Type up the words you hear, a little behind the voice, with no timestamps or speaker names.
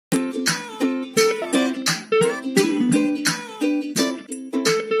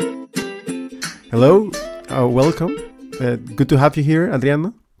Hello, welcome. Good to have you here,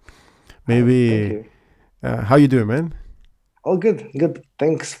 Adriano. Thank Maybe, you. how you doing, man? Oh, good, good.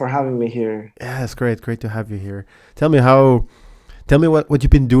 Thanks for having me here. Yeah, it's great to have you here. Tell me how. Tell me what you've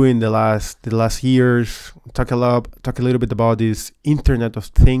been doing the last years. Talk a little bit about this Internet of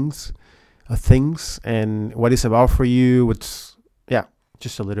things, and what it's about for you. Yeah,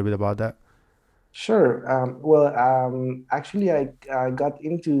 just a little bit about that. Sure. Actually, I got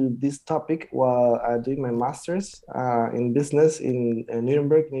into this topic while doing my master's in business in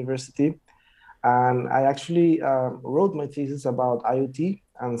Nuremberg University. And I actually wrote my thesis about IoT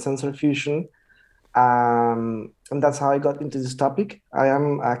and sensor fusion. And that's how I got into this topic. I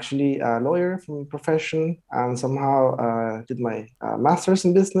am actually a lawyer from profession and somehow did my master's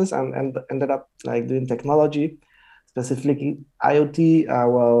in business and ended up like doing technology, specifically IoT,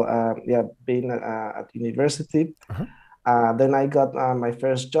 yeah, being at university. Uh-huh. Then I got my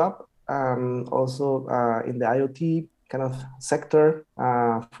first job also in the IoT kind of sector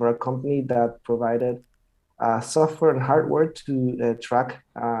for a company that provided software and hardware to track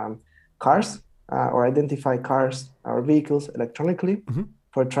cars or identify cars or vehicles electronically Hmm.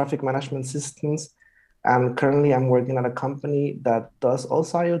 for traffic management systems. And currently, I'm working at a company that does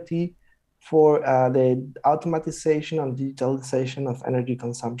also IoT for the automatization and digitalization of energy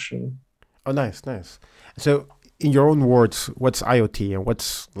consumption. Oh, nice, nice. So, in your own words, what's IoT and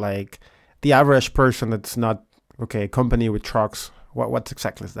what's like the average person that's not okay? A company with trucks. What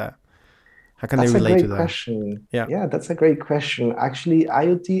exactly is that? How can they That's a relate to great that? question. Yeah. Yeah, that's a great question. Actually,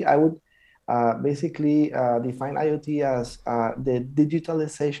 IoT, I would basically define IoT as the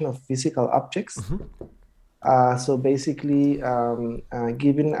digitalization of physical objects. Hmm. So basically,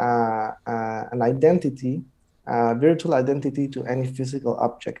 giving an identity, a virtual identity to any physical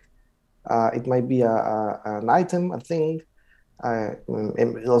object. It might be an item, a thing,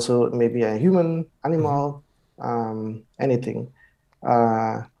 also maybe a human, Hmm. animal, anything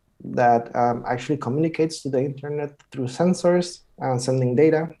uh, that actually communicates to the internet through sensors and sending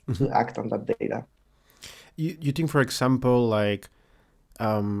data to Hmm. act on that data. You think, for example, like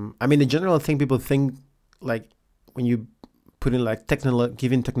I mean, in general, I think people think like when you put in like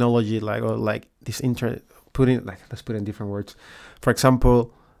giving technology like or like this internet, putting like let's put in different words. For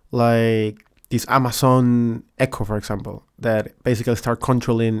example, like this Amazon Echo, for example, that basically start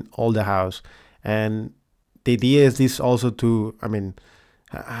controlling all the house, and the idea is this also to, I mean,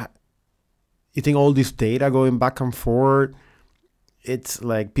 uh, you think all this data going back and forth, it's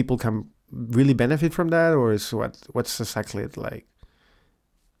like people can really benefit from that, or is what's exactly it like?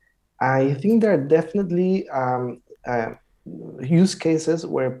 I think there are definitely use cases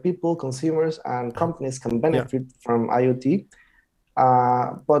where people, consumers, and Uh-huh. companies can Yeah. benefit from IoT.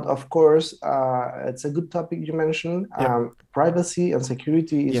 But of course, it's a good topic you mentioned. Yeah. Privacy and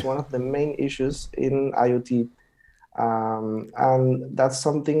security is Yeah. one of the main issues in IoT. And that's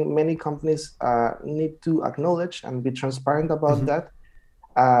something many companies need to acknowledge and be transparent about Hmm. that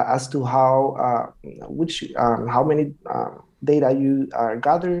as to how many data you are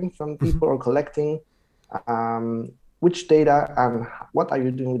gathering from Hmm. people or collecting, um, which data and what are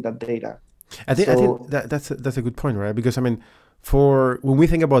you doing with that data. I think So that's a good point, right? Because I mean, for when we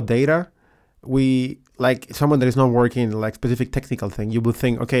think about data, we like someone that is not working in like specific technical thing. You would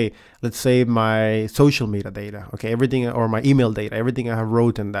think, okay, let's say my social media data, okay, everything, or my email data, everything I have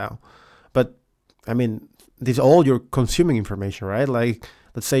written down. But I mean, this all your consuming information, right? Like,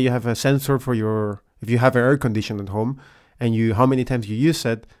 let's say you have a sensor for your if you have an air condition at home, and you how many times you use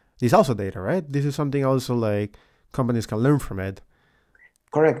it. This is also data, right? This is something also like companies can learn from it.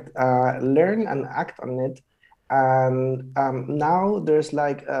 correct. Learn and act on it. And now there's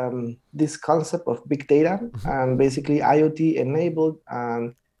like this concept of big data Hmm. and basically IoT enabled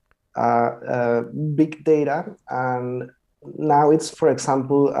and uh, uh, big data. And now it's, for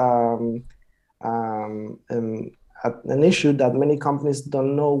example, um, um, an issue that many companies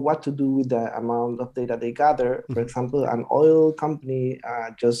don't know what to do with the amount of data they gather. For Hmm. example, an oil company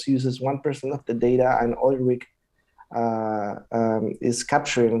just uses 1% of the data an oil rig is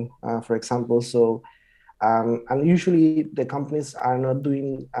capturing, for example. And usually the companies are not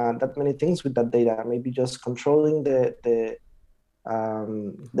doing that many things with that data, maybe just controlling the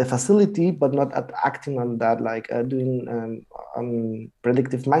facility, but not acting on that, like doing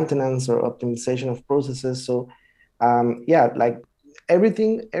predictive maintenance or optimization of processes. So, yeah, like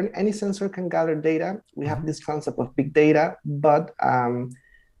everything, any sensor can gather data. We have Hmm. this concept of big data, but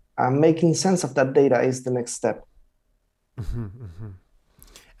making sense of that data is the next step. Hmm. Hmm.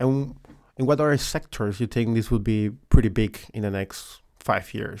 And in what other sectors you think this would be pretty big in the next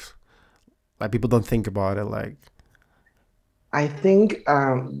 5 years? Like people don't think about it. Like, I think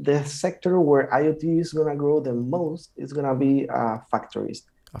the sector where IoT is gonna grow the most is gonna be factories.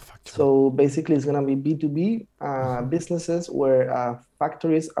 A factory. So basically, it's gonna be B2B Hmm. businesses where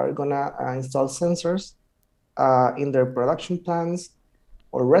factories are gonna install sensors in their production plants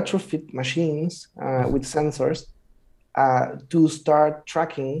or retrofit machines with sensors to start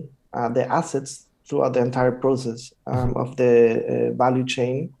tracking the assets throughout the entire process Hmm. of the value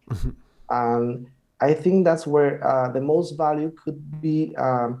chain. Hmm. And I think that's where the most value could be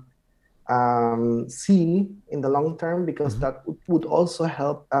seen in the long term because Hmm. that would also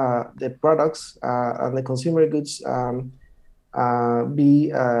help the products and the consumer goods be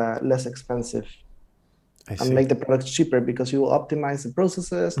less expensive I and see. make the products cheaper because you will optimize the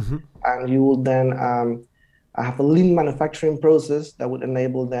processes Hmm. and you will then have a lean manufacturing process that would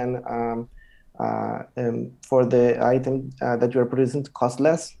enable then for the item that you are producing to cost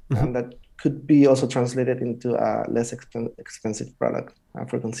less Hmm. and that could be also translated into a less expensive product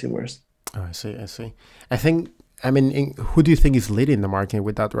for consumers. Oh, I see. I see. I think. I mean, who do you think is leading the market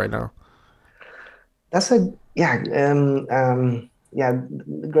with that right now? That's a yeah,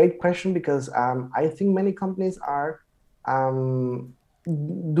 great question because I think many companies are um,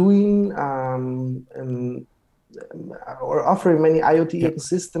 doing or offering many IoT Yeah.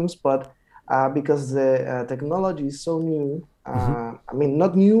 ecosystems, but because the technology is so new, Hmm. I mean,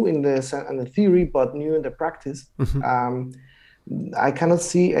 not new in the theory, but new in the practice. Hmm. Um, I cannot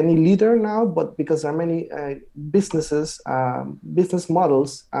see any leader now, but because there are many business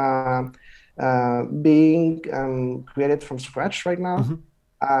models being created from scratch right now, Hmm.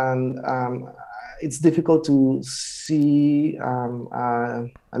 and it's difficult to see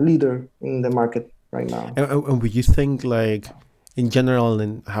a leader in the market right now. And would you think, like, in general,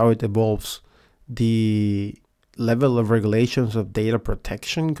 and how it evolves, the level of regulations of data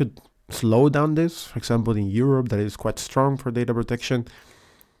protection could slow down this? For example, in Europe, that is quite strong for data protection.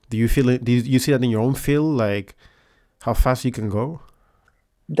 Do you feel it? Do you see that in your own field, like how fast you can go?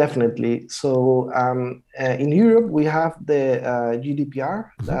 Definitely. So in Europe, we have the GDPR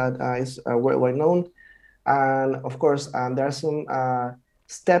Hmm. that is worldwide known. And of course, there are some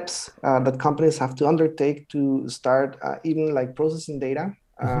steps that companies have to undertake to start even like processing data.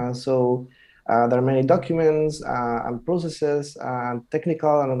 Hmm. There are many documents and processes,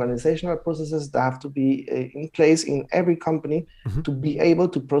 technical and organizational processes that have to be in place in every company Hmm. to be able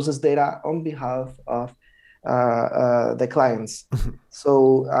to process data on behalf of the clients. Hmm. So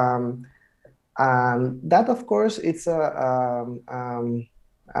and that, of course, it's a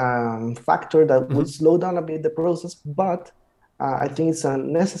factor that would Hmm. slow down a bit the process, but I think it's a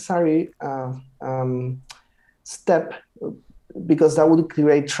necessary step because that would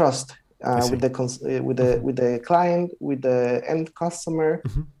create trust I with see. Hmm. with the client, with the end customer,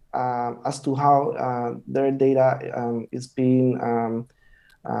 Hmm. as to how their data is being um,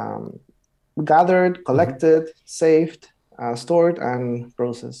 gathered, Hmm. collected, saved, stored, and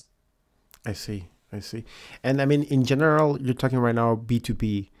processed. I see. I see. And I mean, in general, you're talking right now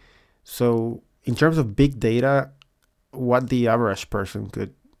B2B. So, in terms of big data, what the average person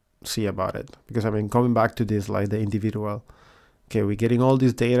could see about it? Because I mean, coming back to this, like the individual, okay, we're getting all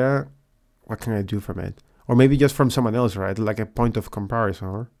this data. What can I do from it? Or maybe just from someone else, right? Like a point of comparison.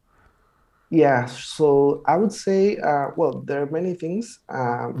 Or? Yeah, so I would say, well, there are many things,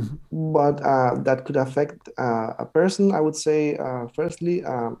 Mm-hmm. but that could affect a person. I would say, firstly,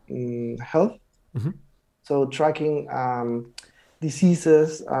 health. Mm-hmm. So tracking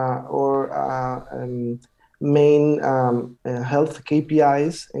diseases or main health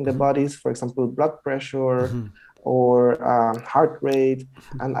KPIs in the Mm-hmm. bodies, for example, blood pressure Mm-hmm. or heart rate,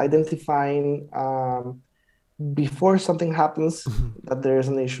 and identifying before something happens Mm-hmm. that there is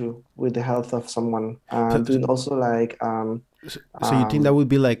an issue with the health of someone. So, Doing also like so you think that um, would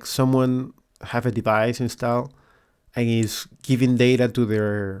be like someone have a device installed and is giving data to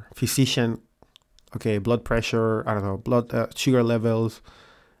their physician? Okay, blood pressure, I don't know, blood sugar levels,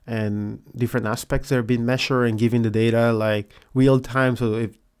 and different aspects that are being measured and giving the data like real time. So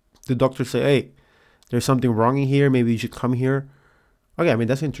if the doctor say, "Hey, there's something wrong in here. Maybe you should come here." Okay, I mean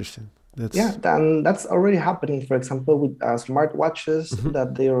that's interesting. yeah, That's. then that's already happening. For example, with smart watches Mhm.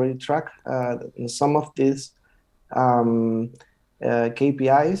 that they already track some of these um,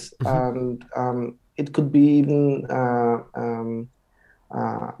 KPIs, Mhm. and it could be even uh,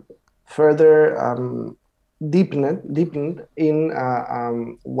 further deepened in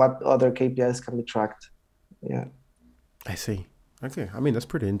what other KPIs can be tracked. Yeah. I see. Okay, I mean that's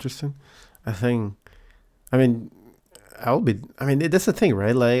pretty interesting. I think. I mean, I'll be. I mean, that's the thing,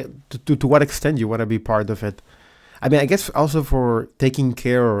 right? Like, to what extent you want to be part of it. I mean, I guess also for taking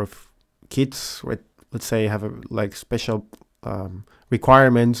care of kids with, let's say, have a like special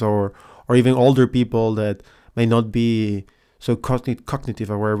requirements, or even older people that may not be so cognitive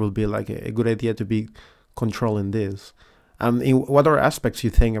aware will be like a good idea to be controlling this. In what other aspects you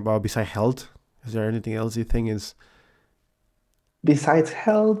think about besides health? Is there anything else you think is? Besides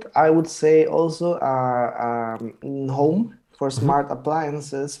health, I would say also in home for Mhm. smart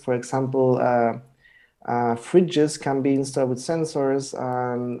appliances. For example, fridges can be installed with sensors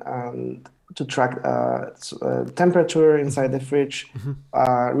and to track temperature inside Mhm. the fridge,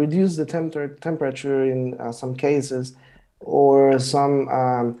 Mhm. reduce the temperature in some cases, or some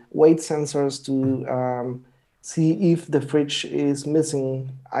weight sensors to see if the fridge is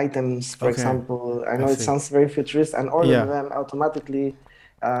missing items. For Okay, example, I I know it see. sounds very futuristic, and order Yeah, them automatically.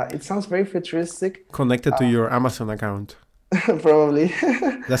 It sounds very futuristic, connected to your Amazon account. probably.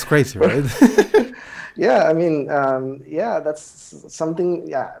 That's crazy, right? Yeah, I mean, yeah, that's something.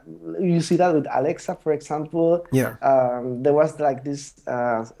 Yeah, you see that with Alexa, for example. Yeah. There was like this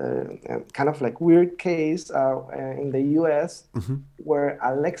kind of like weird case in the US Hmm. where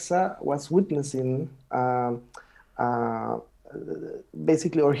Alexa was witnessing uh,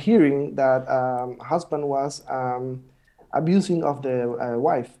 basically or hearing that husband was abusing of the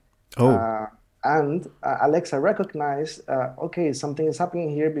wife. Oh. Uh, and Alexa recognized, okay, something is happening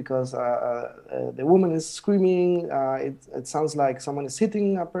here because the woman is screaming. It sounds like someone is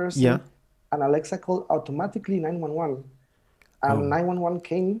hitting a Yeah. person. And Alexa called automatically 911. And Oh. 911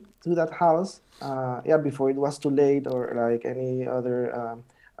 came to that house, yeah, before it was too late or like any other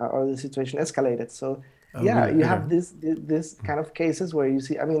or the situation escalated. So Oh, yeah, really? you Okay. have this kind of cases where you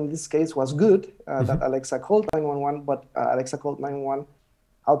see. I mean, this case was good Hmm. that Alexa called 911, but Alexa called 911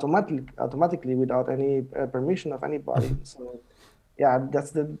 automatically without any permission of anybody. Hmm. So yeah,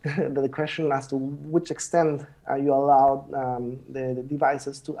 that's the the question as to which extent you allow the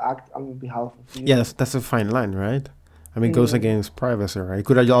devices to act on behalf of Yeah, you. that's a fine line, right? I mean, it goes Mm, against privacy, right?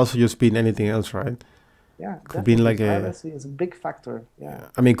 Could I also just be anything else, right? yeah, Could be definitely. like a, Privacy is a big factor. Yeah. yeah.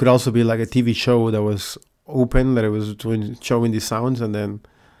 I mean, it could also be like a TV show that was open, that it was doing showing these sounds, and then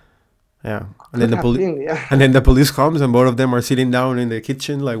yeah, and then Could the have police, been, and yeah. then the police comes, and both of them are sitting down in the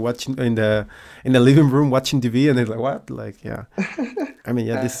kitchen, like watching in the living room watching TV, and they're like, what? Like, yeah. I mean,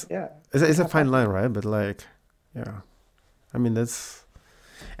 yeah, this Yeah, it's could a have fine line, happened. right? But like, yeah. I mean, that's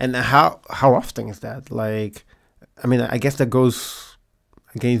and how often is that? Like, I mean, I guess that goes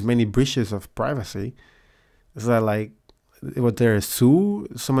against many breaches of privacy. Is that like, would there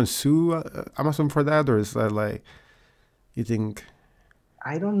someone sue Amazon for that, or is that like you think?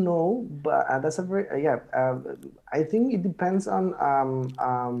 I don't know, but that's a very yeah. I think it depends on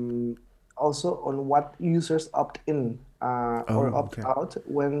also on what users opt in or Oh, opt okay. out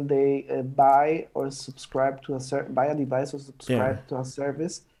when they buy or subscribe to buy a device or Yeah. subscribe to a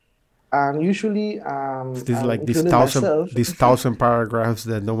service. And usually, So this is like including myself, these thousand paragraphs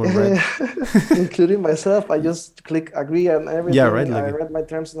that no one read. including myself, I just click agree on Yeah, right. everything. I Like, read my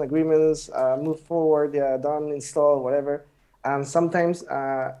terms and agreements, move forward, yeah, done, install, whatever. And sometimes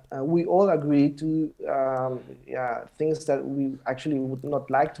we all agree to yeah, things that we actually would not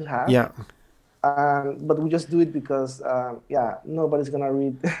like to have. yeah, But we just do it because yeah, nobody's gonna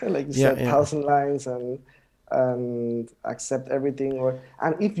read like you yeah, said, yeah, 1,000 lines and accept everything. Or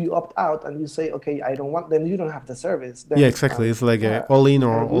and if you opt out and you say, okay, I don't want, then you don't have the service. yeah. Then Exactly. It's like a yeah, all in you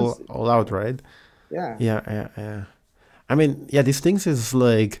or can use it. all out, right? Yeah, Yeah, yeah, yeah. I mean, yeah. These things is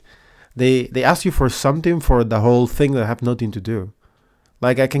like they ask you for something for the whole thing that have nothing to do.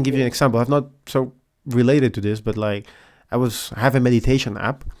 Like I can give you an yeah, example. I'm not so related to this, but like I have a meditation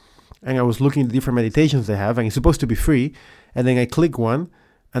app, and I was looking at different meditations they have, and it's supposed to be free. And then I click one,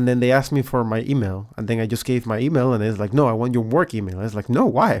 and then they asked me for my email, and then I just gave my email, and it's like, no, I want your work email. I was like, no,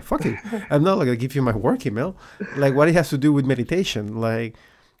 why? Fuck it. I'm not like I give you my work email. Like, what it has to do with meditation? Like,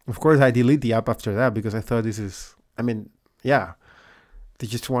 of course, I delete the app after that because I thought this is. I mean, yeah, they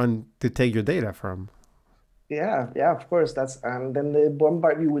just want to take your data from. yeah, yeah. Of course, that's and then they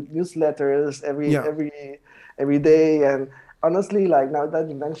bombard you with newsletters Yeah. every day. And honestly, like now that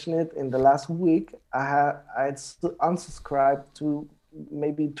you mention it, in the last week, I unsubscribed to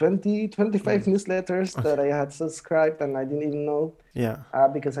maybe 20, 25 Mm. newsletters Okay. that I had subscribed and I didn't even know Yeah.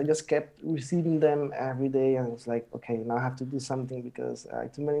 because I just kept receiving them every day, and it's like, okay, now I have to do something because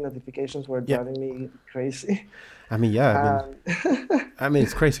too many notifications were Yeah. driving me crazy. I mean, yeah. And I mean,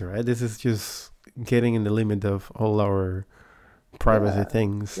 it's crazy, right? This is just getting in the limit of all our privacy yeah,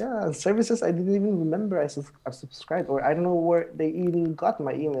 things. yeah, and services I didn't even remember I subscribed, or I don't know where they even got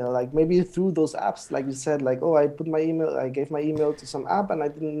my email. Like maybe through those apps, like you said, like oh, I put my email, I gave my email to some app, and I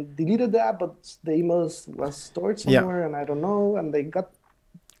didn't deleted the app, but the emails was stored Yeah. somewhere, and I don't know, and they got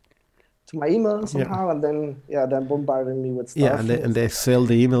to my email Yeah. somehow, and then yeah, then bombarding me with Yeah, stuff and and they stuff like sell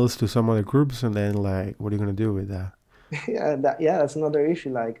the emails to some other groups, and then like, what are you gonna do with that? that. Yeah, that's another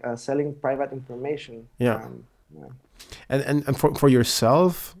issue, like selling private information. Yeah, Yeah. and for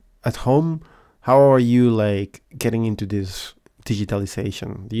yourself at home, how are you like getting into this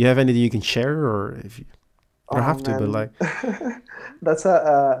digitalization? Do you have anything you can share, or if you don't Oh have to, but man, like, that's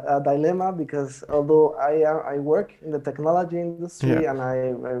a dilemma because although I work in the technology yeah, industry and I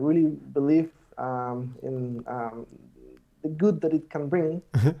really believe in the good that it can bring,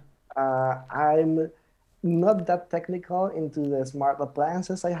 I'm not that technical into the smart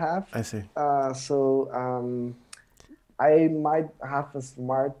appliances I have. I see. So I might have a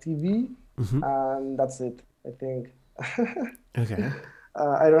smart TV, Hmm. and that's it, I think. Okay.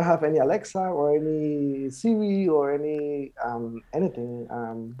 I don't have any Alexa or any Siri or anything.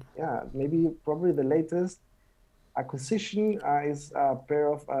 Yeah, maybe probably the latest acquisition is a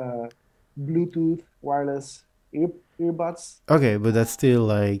pair of Bluetooth wireless earbuds. Okay, but that's still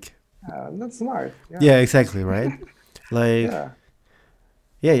like, Not smart. yeah, Yeah, exactly, right? Like, yeah.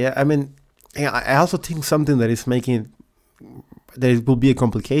 yeah, yeah. I mean, yeah, I also think something that is making there will be a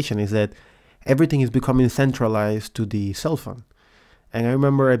complication is that everything is becoming centralized to the cell phone. And I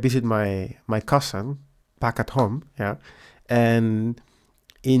remember I visited my cousin back at home, yeah, and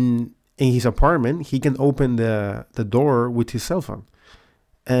in his apartment he can open the door with his cell phone,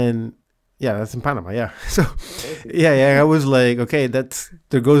 and yeah, that's in Panama, yeah. So Crazy. yeah, yeah, I was like, okay, that's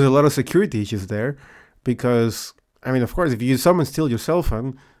there goes a lot of security issues there, because I mean, of course, if you someone steal your cell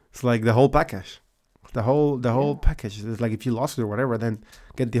phone, it's like the whole package. The whole Yeah, package is like if you lost it or whatever, then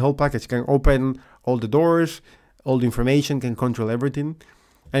get the whole package. You can open all the doors, all the information, can control everything,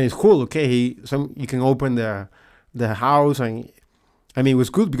 and it's cool. Okay, some you can open the house, and I mean it was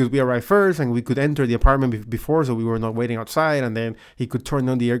good because we arrived first and we could enter the apartment before, so we were not waiting outside. And then he could turn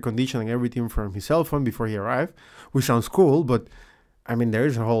on the air conditioning and everything from his cell phone before he arrived, which sounds cool. But I mean there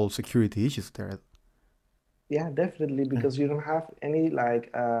is a whole security issues there. yeah, definitely Yeah. because you don't have any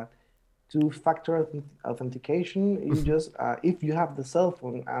like two-factor authentication. You Mhm. just if you have the cell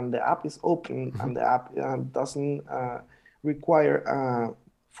phone and the app is open Mhm. and the app doesn't require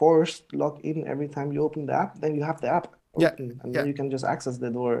forced login every time you open the app, then you have the app Yeah, open and then yeah. you can just access the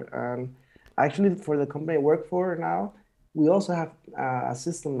door. And actually, for the company I work for now, we also have a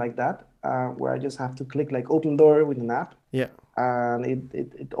system like that where I just have to click like open door with an app Yeah. and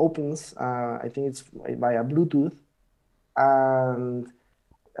it opens. I think it's via Bluetooth and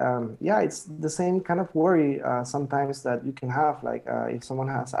yeah, it's the same kind of worry sometimes that you can have, like if someone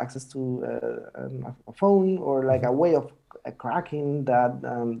has access to a phone or like a Mhm. way of cracking that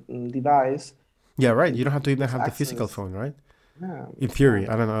device, Yeah, right. You you don't have to can even just have the physical access. phone, right? Yeah, In yeah, theory,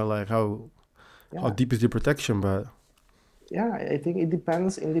 I don't know, like how yeah, deep is the protection, but yeah. I think it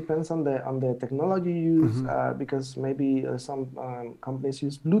depends. It depends on the technology used mhm, because maybe some companies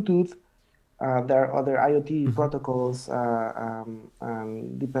use Bluetooth. There are other IoT mhm, protocols,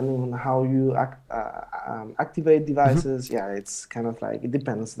 depending on how you activate mhm. devices. Yeah, it's kind of like it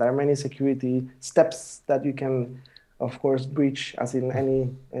depends. There are many security steps that you can, of course, breach, as in any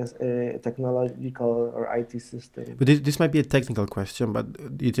technological or IT system. But this might be a technical question,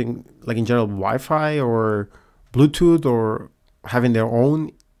 but do you think, like in general, Wi-Fi or Bluetooth or having their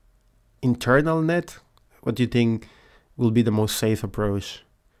own internal net, what do you think will be the most safe approach?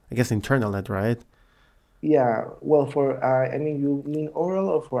 I guess internal net, right? Yeah, well, for I mean, you mean oral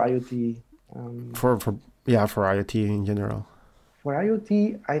or for IoT? Um, For yeah, for IoT in general. For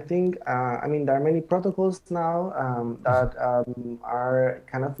IoT, I think, I mean, there are many protocols now Mhm. that are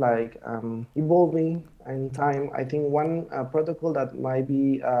kind of like evolving in time. I think one protocol that might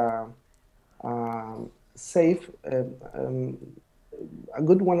be safe, a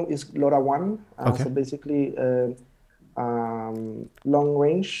good one is LoRaWAN. Okay. So basically, long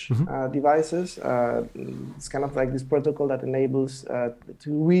range Hmm. devices. It's kind of like this protocol that enables to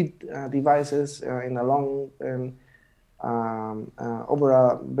read devices in a long over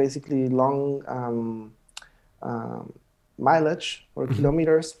a basically long um, mileage or Hmm.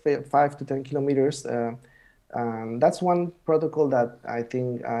 kilometers, 5 to 10 kilometers. That's one protocol that I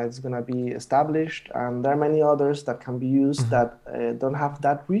think is going to be established. And there are many others that can be used Hmm. that don't have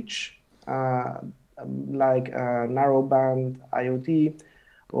that reach, like narrowband IoT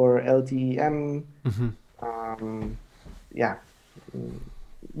or LTE-M. Hmm. Um, yeah, mm,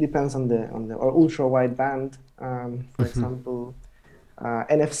 depends on the or ultra wideband, for Hmm. example.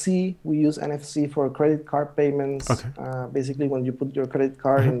 NFC, we use NFC for credit card payments. Okay. Basically, when you put your credit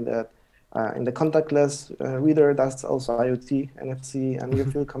card Uh-huh. in the contactless reader, that's also IoT, NFC, and near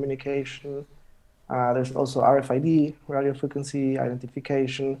Hmm. field communication. There's also RFID, radio frequency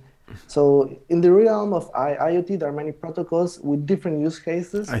identification. So in the realm of IoT, there are many protocols with different use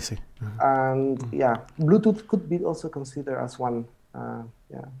cases, I see. and yeah, Bluetooth could be also considered as one.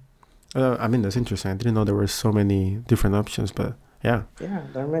 Yeah, I mean, that's interesting. I didn't know there were so many different options, but yeah, yeah,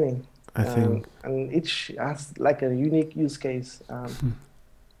 there are many, I think and each has like a unique use case.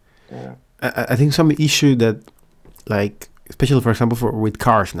 Yeah. I think some issue that, like, especially for example with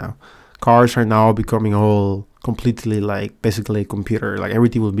cars now, cars are now becoming all completely like basically a computer. Like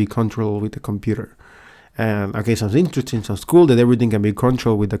everything will be controlled with the computer. And okay, sounds interesting, sounds cool that everything can be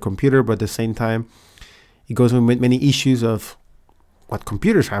controlled with the computer, but at the same time, it goes with many issues of what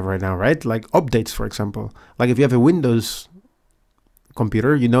computers have right now, right? Like updates, for example. Like if you have a Windows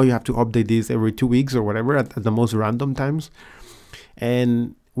computer, you know you have to update this every 2 weeks or whatever at the most random times.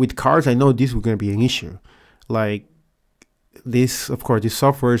 And with cars, I know this was going to be an issue. Like this, of course, these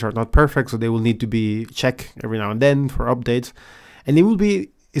softwares are not perfect, so they will need to be checked every now and then for updates. And it will be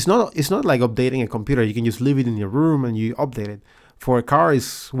it's not like updating a computer. You can just leave it in your room and you update it. For a car,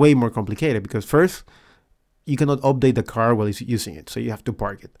 it's way more complicated because first, you cannot update the car while it's using it, so you have to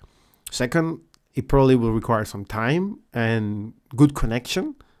park it. Second, it probably will require some time and good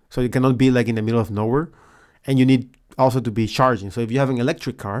connection, so it cannot be like in the middle of nowhere. And you need also to be charging. So if you have an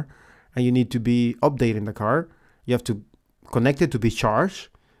electric car and you need to be updating the car, you have to connect it to be charged,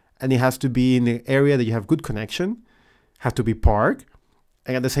 and it has to be in the area that you have good connection, have to be parked,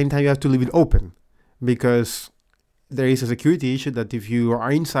 and at the same time you have to leave it open because there is a security issue that if you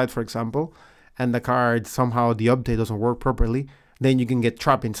are inside, for example, and the car somehow the update doesn't work properly, then you can get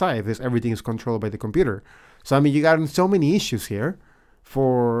trapped inside because everything is controlled by the computer. So I mean, you got so many issues here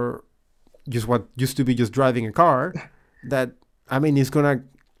for just what used to be just driving a car that I mean it's gonna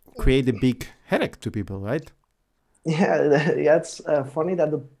create a big headache to people, right? Yeah, yeah, it's funny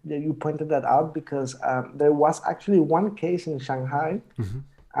that, that you pointed that out because there was actually one case in Shanghai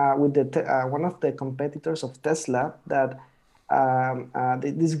with one of the competitors of Tesla that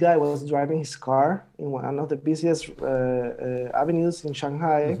this guy was driving his car in one of the busiest avenues in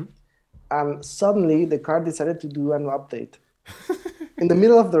Shanghai, and suddenly the car decided to do an update in the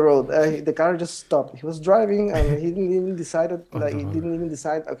middle of the road. The car just stopped. He was driving and he didn't even decided Oh like he no. didn't even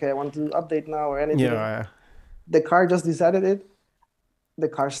decide. Okay, I want to update now or anything. Yeah. The car just decided it. The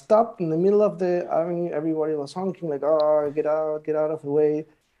car stopped in the middle of the avenue. Everybody was honking like, "Oh, get out of the way!"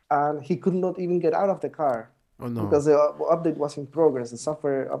 And he could not even get out of the car Oh no. because the update was in progress. The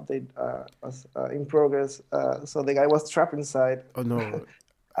software update was in progress. So the guy was trapped inside, Oh no. I and that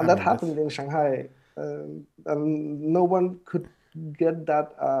mean that's happened in Shanghai. And no one could get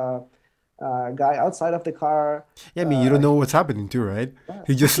that guy outside of the car. yeah. I mean you don't know what's happening too, right? Yeah,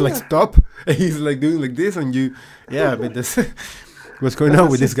 He just like yeah. stop and he's like doing like this and you, yeah. But that's what's going And on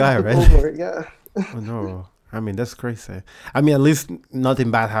the with this system guy, took right? over. Yeah. Oh no. I mean that's crazy. I mean at least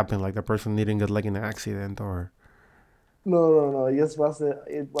nothing bad happened, like the person didn't get like in an accident or. No, no, no. It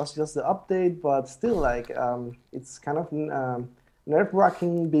was just the update, but still, like, it's kind of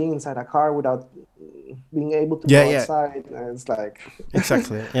nerve-wracking being inside a car without being able to Yeah, go yeah, outside. And it's like,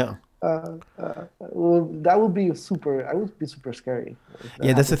 exactly. Yeah. that would be super. I would be super scary if that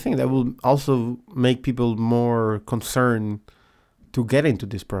Yeah, that's the happened to thing. That me. will also make people more concerned to get into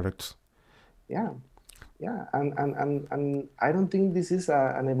these products. Yeah, yeah, and I don't think this is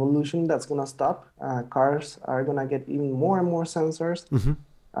an evolution that's gonna stop. Cars are gonna get even more and more sensors,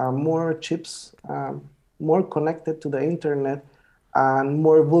 more chips, more connected to the internet, and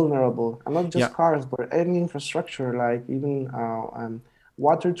more vulnerable. And not just Yeah, cars, but any infrastructure, like even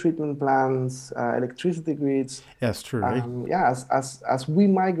water treatment plants, electricity grids. yeah, it's true, right? Yeah, as we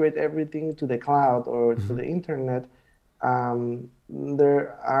migrate everything to the cloud or to the internet,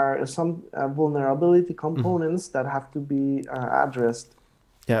 there are some vulnerability components that have to be addressed.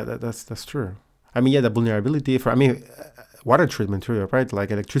 Yeah, that's true. I mean, yeah, the vulnerability for, I mean, water treatment too, right? Like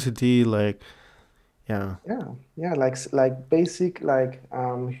electricity, like, yeah, Yeah, yeah, like basic like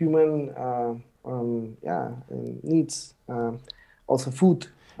human yeah needs. Also food,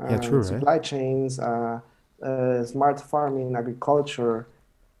 yeah, true, right? supply chains, smart farming, agriculture.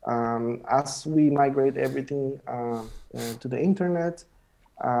 As we migrate everything to the internet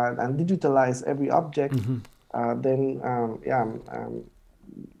and digitalize every object, then yeah,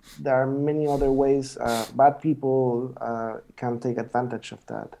 there are many other ways bad people can take advantage of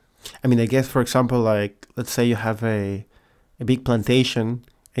that. I mean, I guess, for example, like, let's say you have a big plantation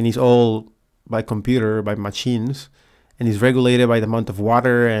and it's all by computer, by machines, and it's regulated by the amount of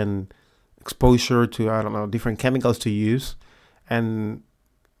water and exposure to, I don't know, different chemicals to use. And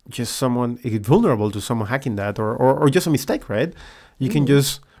just someone it's vulnerable to someone hacking that or just a mistake, right? You can Mhm.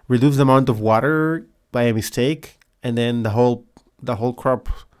 just reduce the amount of water by a mistake and then the whole crop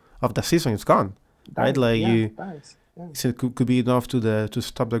of the season, it's gone, right? Dies. Like Yeah, you, dies. Yeah. so it could be enough to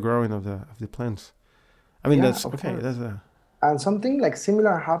stop the growing of the plants. I mean, Yeah, that's of okay. That's course. a And something like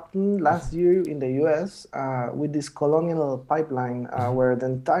similar happened last year in the US with this colonial pipeline where the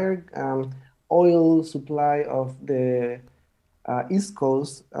entire oil supply of the East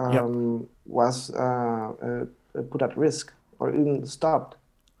Coast yeah. was put at risk or even stopped.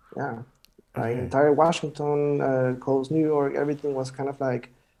 Yeah. Okay. Entire Washington coast, New York, everything was kind of like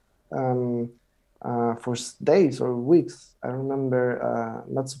um, for days or weeks. I remember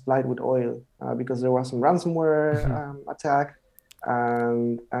not supplied with oil because there was some ransomware attack,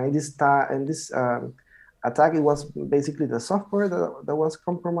 and in this attack, it was basically the software that was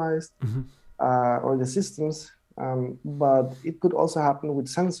compromised or the systems. But it could also happen with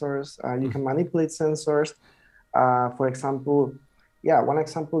sensors. You can manipulate sensors. For example, yeah, one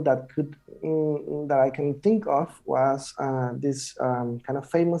example that I can think of was this kind of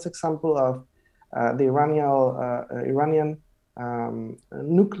famous example of the Iranian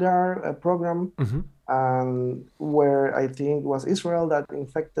nuclear program, where I think it was Israel that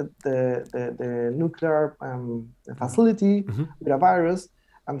infected the nuclear facility with a virus,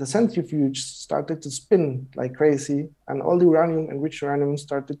 and the centrifuge started to spin like crazy, and all the uranium, enriched uranium,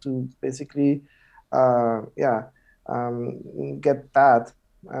 started to basically, yeah, get bad,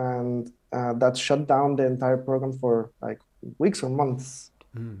 and that shut down the entire program for like weeks or months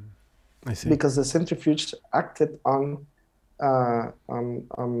I see. because the centrifuge acted on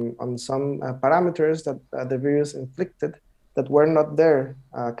some parameters that the virus inflicted that were not there,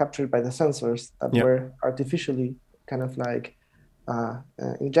 captured by the sensors that Yeah. were artificially kind of like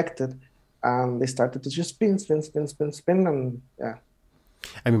injected, and they started to just spin, spin, spin, spin, spin, and yeah,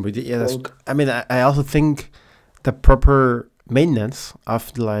 I mean, but yeah, that's. broke. I mean, I also think the proper maintenance of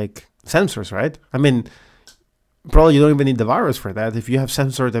like sensors, right? I mean, probably you don't even need the virus for that. If you have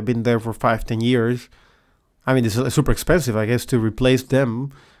sensors that have been there for 5, 10 years, I mean, it's super expensive, I guess, to replace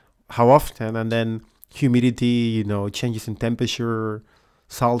them. How often? And then humidity, changes in temperature,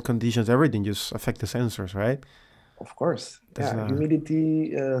 salt conditions, everything just affect the sensors, right? Of course, That's yeah,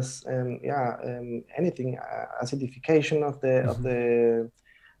 humidity is, and yeah, anything, acidification of the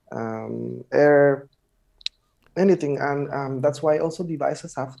air, anything, and that's why also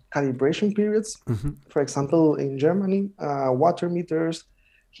devices have calibration periods. For example, in Germany, water meters,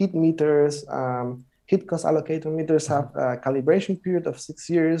 heat meters, heat cost allocator meters have a calibration period of 6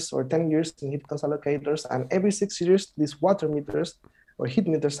 years or 10 years in heat cost allocators, and every 6 years, these water meters or heat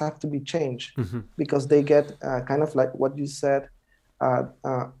meters have to be changed because they get kind of like what you said, uh,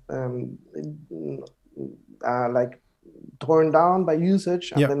 uh, um, like torn down by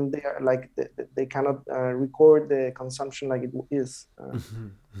usage, and yeah. then they are like they cannot record the consumption like it is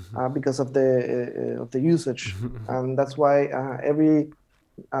because of the usage, and that's why uh,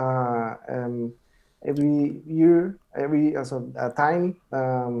 um, every year, every time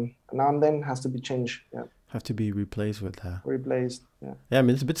now and then has to be changed, yeah, Have to be replaced with that. replaced, yeah. Yeah, I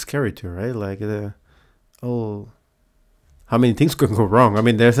mean, it's a bit scary too, right? Like, oh, how many things can go wrong? I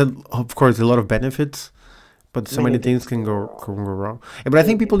mean, of course, a lot of benefits, but so many Many things things can can go can wrong. go wrong. Yeah, but I Many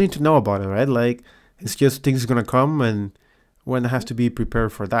think people things. need to know about it, right? Like, it's just things gonna come, and one has to be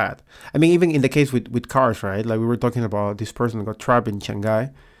prepared for that. I mean, even in the case with cars, right? Like we were talking about this person who got trapped in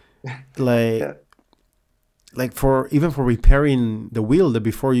Shanghai. Yeah, Like, for even for repairing the wheel that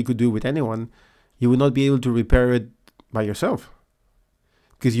before you could do with anyone, you would not be able to repair it by yourself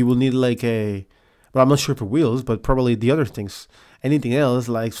because you will need like a. Well, I'm not sure for wheels, but probably the other things. Anything else,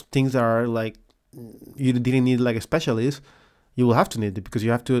 like things that are like you didn't need like a specialist, you will have to need it because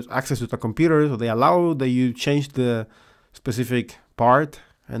you have to access to the computer, so they allow that you change the specific part,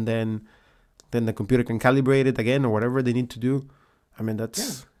 and then the computer can calibrate it again or whatever they need to do. I mean, yeah,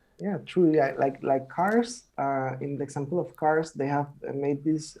 that's. yeah, true. Yeah, like cars. In the example of cars, they have made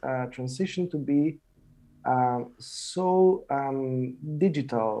this transition to be so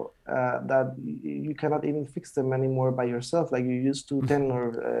digital that you cannot even fix them anymore by yourself, like you used to 10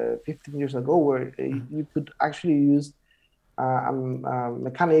 or 15 years ago, where you could actually use a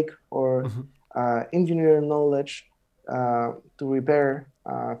mechanic or engineer knowledge to repair,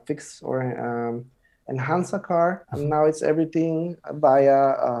 fix, or enhance a car. And now it's everything via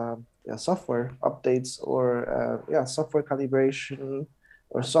yeah, software updates or yeah, software calibration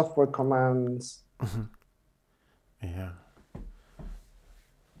or software commands. Yeah.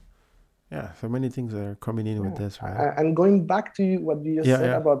 Yeah, so many things are coming in with Yeah, this, right? and going back to what you just Yeah, said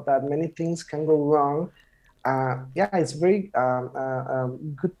yeah. about that many things can go wrong. Yeah, it's very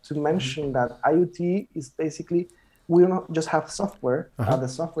good to mention that IoT is basically we don't just have software, Uh-huh. the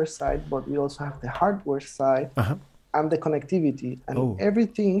software side, but we also have the hardware side, Uh-huh. and the connectivity, and Oh.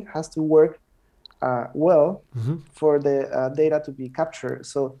 everything has to work well Mm-hmm. for the data to be captured.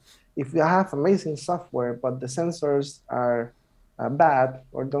 So if you have amazing software, but the sensors are bad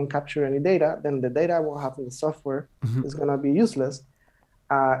or don't capture any data, then the data I will have in the software Mm-hmm. is going to be useless.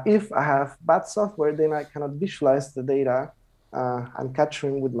 If I have bad software, then I cannot visualize the data I'm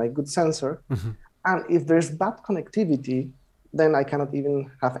capturing with my good sensor. Mm-hmm. And if there's bad connectivity, then I cannot even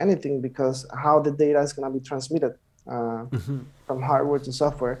have anything because how the data is going to be transmitted uh, Mm-hmm. from hardware to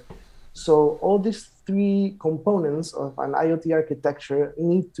software. So all these three components of an IoT architecture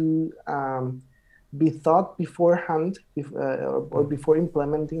need to be thought beforehand or before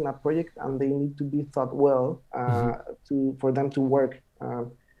implementing a project, and they need to be thought well Mm-hmm. for them to work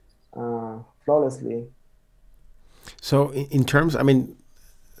flawlessly. So in terms, I mean,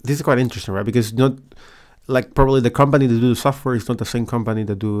 this is quite interesting, right? Because not like probably the company that do the software is not the same company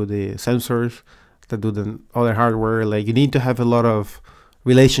that do the sensors, that do the other hardware. Like you need to have a lot of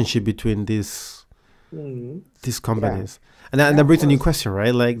relationship between Mm, these yeah, companies, and yeah, that of brings a new course. question,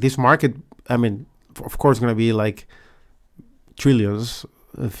 right? Like this market, I mean, of course, going to be like trillions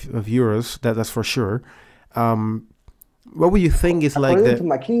of euros. That's for sure. Um, what would you think is like According to the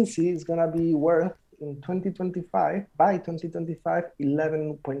McKinsey, it's going to be worth in 2025, by 2025,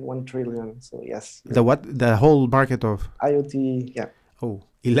 11.1 trillion. So yes, the what the whole market of IoT, yeah,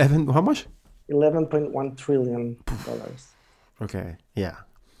 11? How much? 11.1 trillion dollars. Okay, yeah.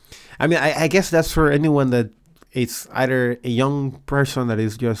 I mean, I guess that's for anyone that it's either a young person that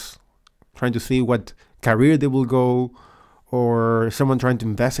is just trying to see what career they will go, or someone trying to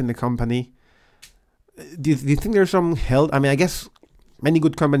invest in the company. Do you think there's some health? I mean, I guess many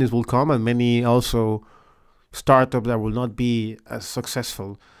good companies will come, and many also startups that will not be as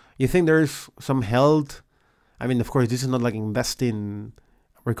successful. You think there's some health? I mean, of course, this is not like investing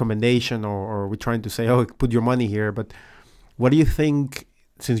recommendation, or we're trying to say, oh, put your money here. But what do you think,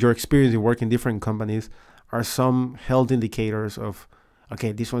 since your experience in working in different companies, are some health indicators of,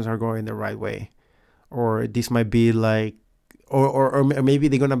 okay, these ones are going the right way, or this might be like, or maybe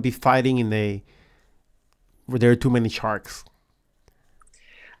they're gonna be fighting in a where there are too many sharks.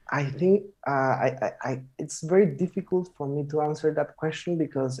 I think it's very difficult for me to answer that question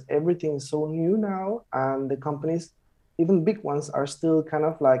because everything is so new now, and the companies, even big ones, are still kind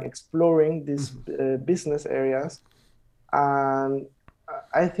of like exploring these Mm-hmm. business areas. And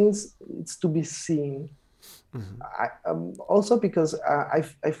I think it's to be seen. Mm-hmm. Also because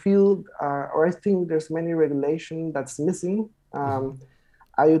I feel or I think there's many regulation that's missing. Mm-hmm.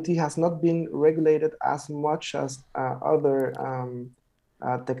 IoT has not been regulated as much as other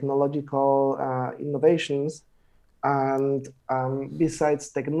technological innovations. And besides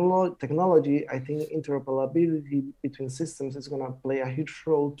technology, I think interoperability between systems is going to play a huge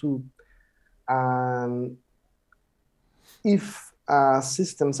role too. And if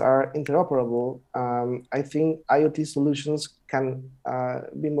systems are interoperable, I think IoT solutions can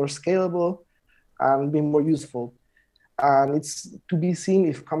be more scalable and be more useful. And it's to be seen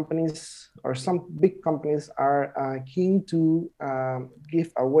if companies or some big companies are keen to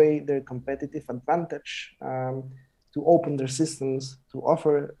give away their competitive advantage, to open their systems, to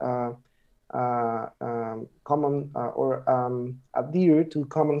offer common or adhere to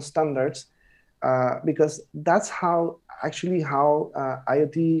common standards, because that's how actually how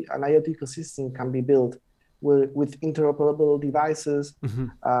IoT an IoT ecosystem can be built with interoperable devices,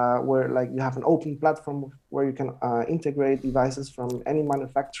 Mm-hmm. where like you have an open platform where you can integrate devices from any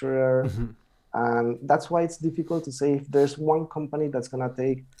manufacturer. Mm-hmm. And that's why it's difficult to say if there's one company that's going to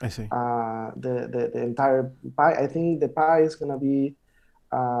take I see. the entire pie. I think the pie is going to be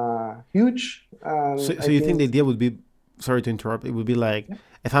huge. And So I you think think, the idea would be, sorry to interrupt, it would be like, yeah,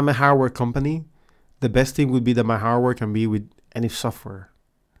 if I'm a hardware company, the best thing would be that my hardware can be with any software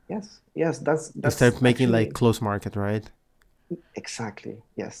yes, yes, instead that's of making like actually closed market, right? exactly,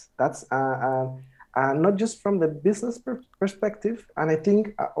 yes. That's not just from the business perspective. And I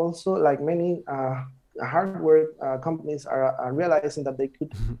think also like many hardware companies are realizing that they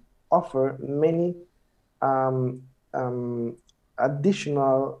could Mm-hmm. offer many um,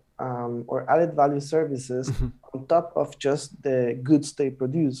 additional or added value services Mm-hmm. on top of just the goods they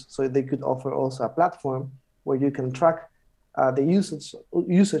produce. So they could offer also a platform where you can track the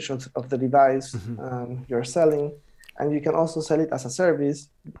usage of the device Mm-hmm. you're selling, and you can also sell it as a service.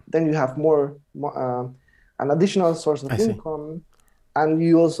 Then you have an additional source of I see. income, and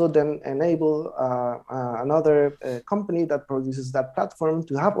you also then enable another company that produces that platform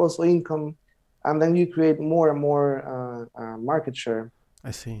to have also income, and then you create more and more market share.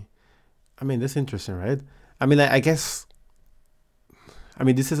 I see. I mean, that's interesting, right? I mean, I guess, I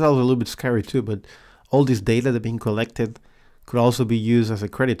mean, this is also a little bit scary too, but all this data that being collected could also be used as a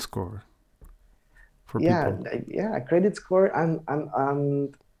credit score for Yeah, people. yeah, credit score and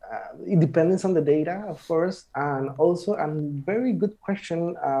it depends on the data, of course, and also a very good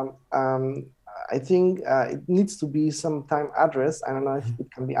question. I think it needs to be sometime addressed. I don't know if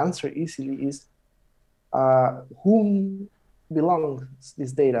it can be answered easily. Is whom belongs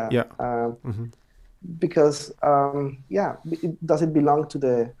this data? Yeah. Mm-hmm. Because yeah, does it belong to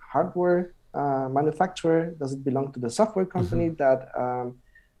the hardware manufacturer? Does it belong to the software Mm-hmm. company that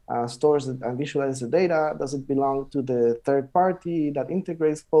stores and visualizes the data? Does it belong to the third party that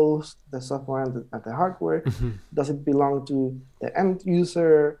integrates both the software and the hardware? Mm-hmm. Does it belong to the end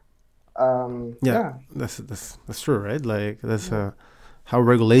user? Yeah, Yeah. that's true, right? Like that's how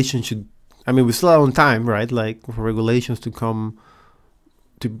regulation should. I mean, we're still on time, right? Like for regulations to come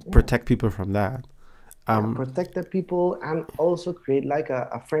to Yeah. protect people from that. Yeah, Um, protect the people and also create like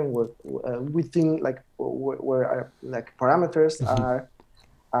a framework within like where like parameters mhm, are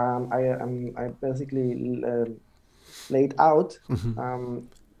I basically laid out. mhm, Um,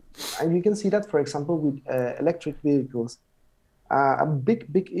 and you can see that, for example, with electric vehicles, a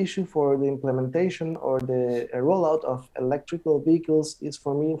big issue for the implementation or the rollout of electrical vehicles is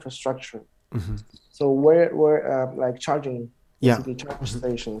for me infrastructure. mhm. So where like charging, Yeah. basically charge Mhm,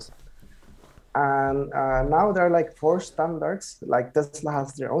 stations. And now there are like four standards. Like Tesla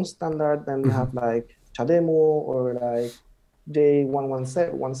has their own standard. Then you have mhm. like CHAdeMO or like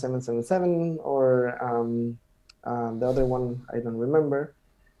J1777 or the other one I don't remember.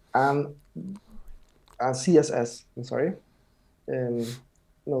 And CSS, I'm sorry.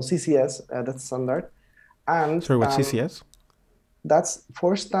 No, CCS, that's standard. And Sorry, what CCS? that's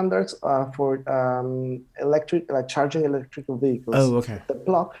four standards for electric, like charging electrical vehicles. Oh, okay. The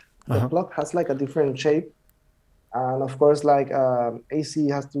Uh-huh. plug has like a different shape. And of course, like AC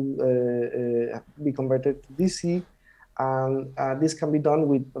has to be converted to DC. And this can be done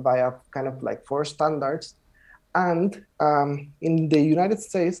with via kind of like four standards. And in the United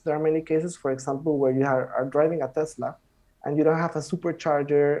States, there are many cases, for example, where you are driving a Tesla and you don't have a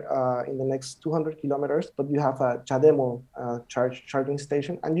supercharger in the next 200 kilometers, but you have a CHAdeMO charging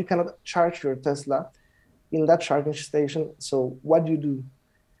station, and you cannot charge your Tesla in that charging station. So what do you do?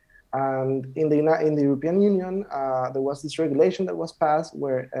 And in the European Union, there was this regulation that was passed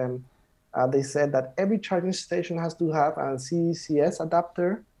where they said that every charging station has to have a CCS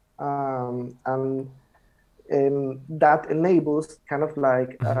adapter, and that enables kind of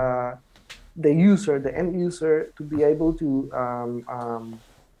like Mhm, the end user, to be able to um,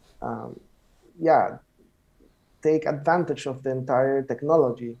 yeah, take advantage of the entire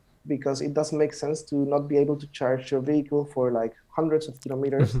technology, because it doesn't make sense to not be able to charge your vehicle for like hundreds of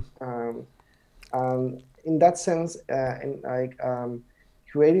kilometers. mhm. And in that sense, in like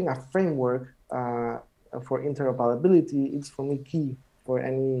creating a framework for interoperability is for me key for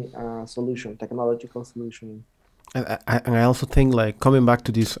any solution, technological solution. And I also think like coming back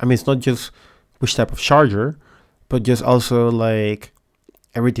to this. I mean, it's not just which type of charger, but just also like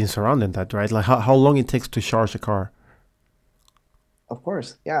everything surrounding that, right? Like how long it takes to charge a car. Of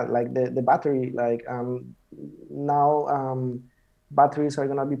course, yeah, like the battery, like now batteries are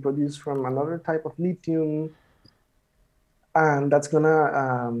gonna be produced from another type of lithium, and that's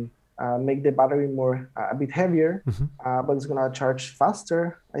gonna make the battery more a bit heavier, Mhm. but it's gonna charge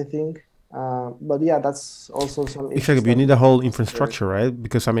faster, I think. But yeah, that's also some Exactly, issues but you that we need a have to whole consider. infrastructure, right?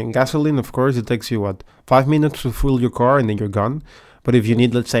 Because I mean, gasoline, of course, it takes you what 5 minutes to fill your car and then you're gone. But if you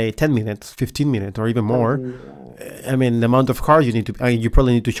need, let's say, 10 minutes, 15 minutes, or even more, 20. I mean, the amount of cars you need to, I mean, you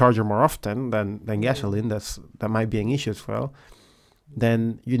probably need to charge them more often than Mm, gasoline. That might be an issue as well.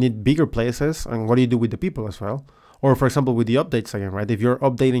 Then you need bigger places, and what do you do with the people as well? Or for example, with the updates again, right? If you're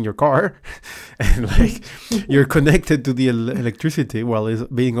updating your car and like you're connected to the electricity while it's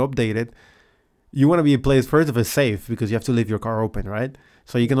being updated, you want to be a place first of all safe because you have to leave your car open, right?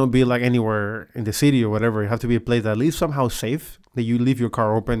 So you cannot be like anywhere in the city or whatever. You have to be a place that at least somehow safe that you leave your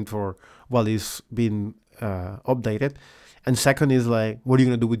car open for while it's being updated. And second is like, what are you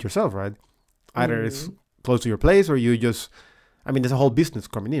gonna do with yourself, right? Either it's mm, close to your place or you just. I mean, there's a whole business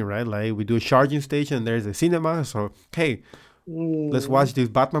coming in, right? Like we do a charging station, and there's a cinema. So hey, let's mm. watch this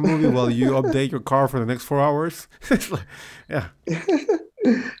Batman movie while you update your car for the next 4 hours. It's like, yeah.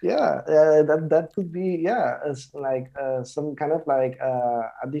 Yeah, that could be, yeah, as like some kind of like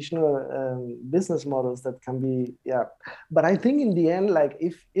additional business models that can be, yeah. But I think in the end, like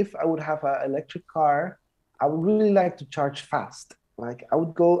if I would have an electric car, I would really like to charge fast. Like I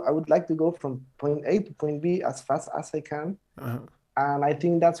would like to go from point A to point B as fast as I can. Uh, And I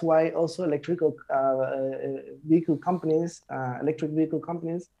think that's why also electric vehicle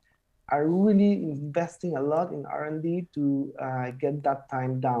companies are really investing a lot in R&D to get that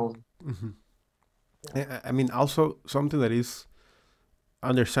time down. Hmm. Yeah. I mean, also something that is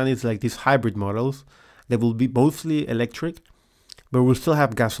understand is like these hybrid models that will be mostly electric, but will still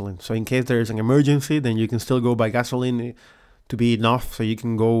have gasoline. So in case there is an emergency, then you can still go buy gasoline to be enough, so you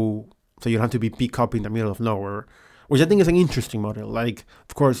can go, so you don't have to be pick up in the middle of nowhere, which I think is an interesting model. Like,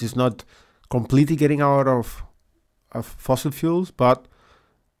 of course, it's not completely getting out of fossil fuels, but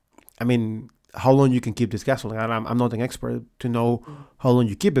I mean, how long you can keep this gasoline? I'm not an expert to know Mm. how long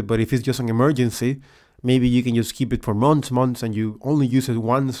you keep it, but if it's just an emergency, maybe you can just keep it for months, and you only use it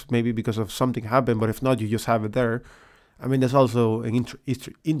once, maybe because of something happened. But if not, you just have it there. I mean, that's also an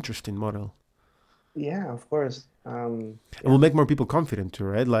interesting model. Yeah, of course. It will Yeah. make more people confident too,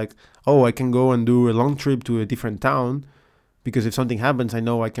 right? Like, oh, I can go and do a long trip to a different town because if something happens, I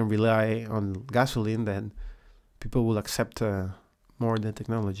know I can rely on gasoline. Then people will accept more the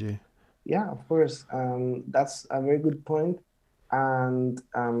technology. Yeah, of course. That's a very good point. And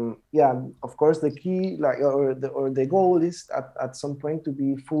yeah, of course, the key, like, or the goal is at some point to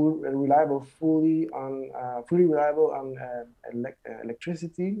be fully reliable on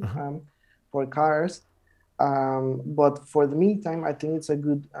electricity Uh-huh. for cars. But for the meantime, I think it's a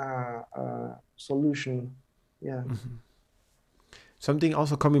good solution. Yeah. Hmm. Something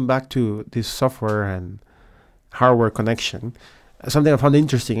also coming back to this software and hardware connection. Something I found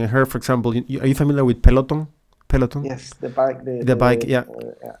interesting. I heard, for example, are you familiar with Peloton? Peloton, Yes, the bike, the bike. Yeah.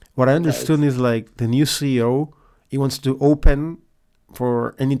 yeah, What I the understood bikes. is like the new CEO, he wants to open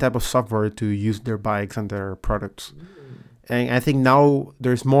for any type of software to use their bikes and their products. Mm. And I think now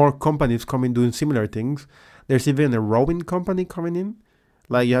there's more companies coming doing similar things. There's even a rowing company coming in.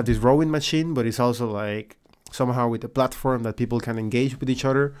 Like you have Mhm. this rowing machine, but it's also like somehow with a platform that people can engage with each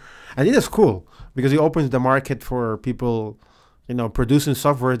other. I think that's cool because it opens the market for people, producing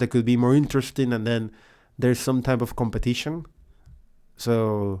software that could be more interesting, and then there's some type of competition.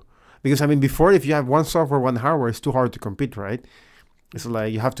 So, because I mean, before if you have one software, one hardware, it's too hard to compete, right? It's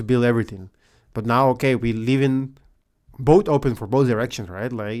like you have to build everything. But now, okay, we live in both open for both directions,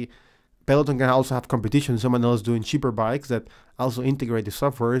 right? Like Peloton can also have competition, someone else doing cheaper bikes that also integrate the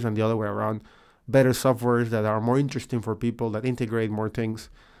softwares, and the other way around, better softwares that are more interesting for people that integrate more things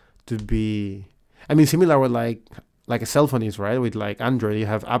to be. I mean, similar with like a cell phone is, right? With like Android, you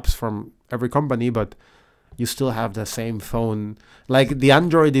have apps from every company, but you still have the same phone. Like the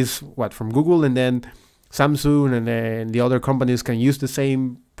Android is what from Google, and then Samsung, and then the other companies can use the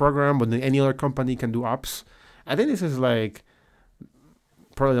same program, but then any other company can do apps. I think this is like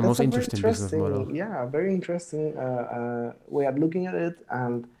probably the That's most a very interesting business model. interesting, yeah, very interesting way of looking at it.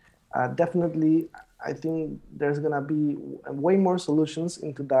 And definitely, I think there's gonna be way more solutions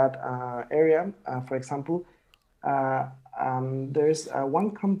into that area. For example, uh, there's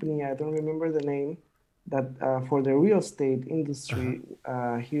one company, I don't remember the name, that for the real estate Uh-huh. industry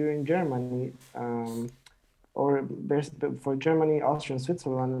here in Germany, or there's for Germany, Austria, and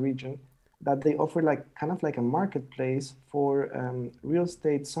Switzerland region, that they offer like kind of like a marketplace for real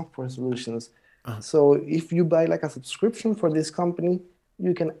estate software solutions. Uh-huh. So if you buy like a subscription for this company,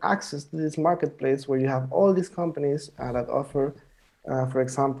 you can access this marketplace where you have all these companies that offer, for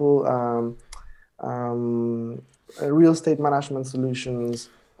example, um, real estate management solutions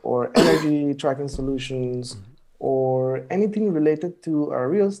or energy tracking solutions or anything related to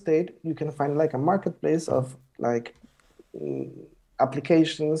real estate. You can find like a marketplace of like mm,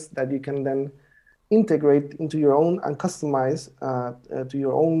 applications that you can then integrate into your own and customize to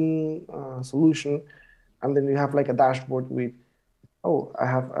your own solution. And then you have like a dashboard with, oh, I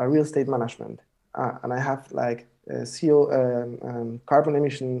have a real estate management, and I have like CO carbon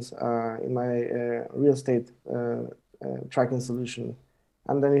emissions in my real estate tracking solution,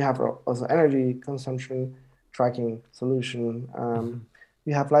 and then you have also energy consumption tracking solution. Mm-hmm.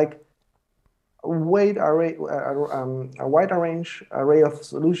 You have like a wide range array of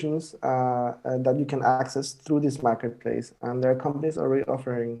solutions that you can access through this marketplace, and there are companies already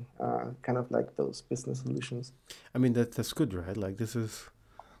offering kind of like those business solutions. I mean that's good, right? Like this is,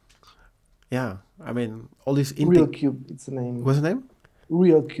 yeah. I mean all these Real Cube, it's the name. what's the name?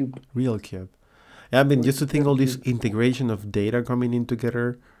 Real Cube. Real Cube. Yeah, I mean just to think Real all this Cube. integration of data coming in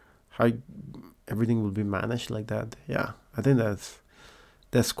together, how everything will be managed like that. Yeah, I think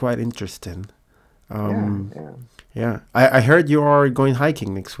that's quite interesting. Yeah, Um, yeah. yeah, I heard you are going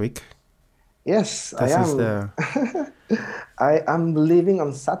hiking next week. Yes, I This is am. the I am leaving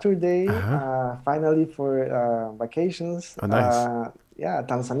on Saturday, uh-huh. finally for vacations. Oh, nice. Yeah,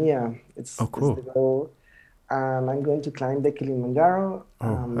 Tanzania. Oh, It's cool. the goal, and I'm going to climb the Kilimanjaro.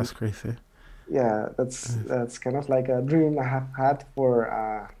 Oh, that's crazy. Yeah, that's kind of like a dream I have had for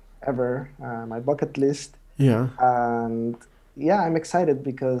ever, my bucket list. Yeah. And yeah, I'm excited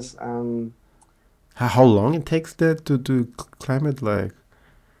because How long it takes that to climb it? Like,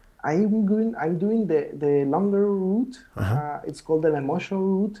 I'm doing the longer route. uh-huh. It's called the emotional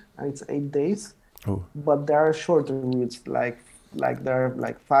route, and it's 8 days. Oh, But there are shorter routes, like there are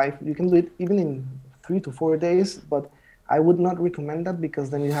like five. You can do it even in 3 to 4 days, but I would not recommend that because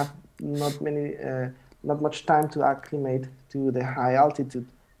then you have not much time to acclimate to the high altitude,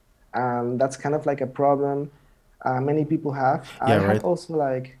 and that's kind of like a problem many people have. I yeah, had right. also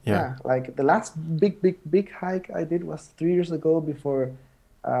like Yeah. like the last big hike I did was 3 years ago before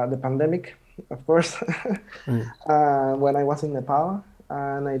the pandemic, of course, Mm. when I was in Nepal,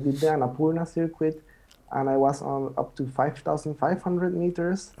 and I did the Annapurna circuit, and I was on up to 5,500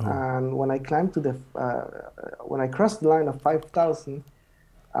 meters. Oh, And when I climbed to when I crossed the line of 5,000,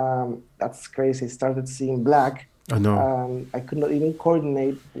 that's crazy. Started seeing black. oh no. I could not even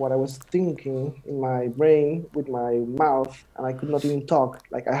coordinate what I was thinking in my brain with my mouth, and I could not even talk.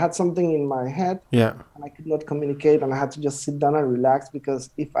 Like I had something in my head, Yeah. and I could not communicate, and I had to just sit down and relax because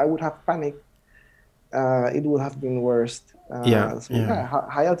if I would have panicked, it would have been worse. Yeah. So Yeah. yeah,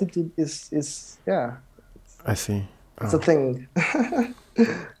 high altitude is yeah, I see. it's a Oh. thing.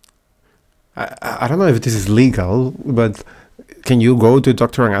 I don't know if this is legal, but can you go to a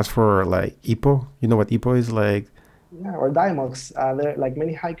doctor and ask for like EPO? You know what EPO is like? Yeah, or Dimox. There like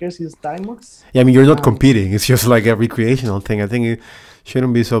many hikers use Dimox. Yeah, I mean you're not Um, competing. It's just like a recreational thing. I think it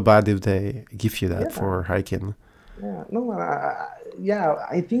shouldn't be so bad if they give you that yeah, for hiking. yeah, no, yeah.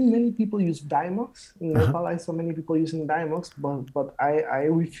 I think many people use Dimox in Uh-huh. Nepal. I saw many people using Dimox, but I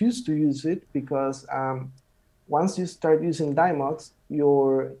refuse to use it because once you start using Dimox,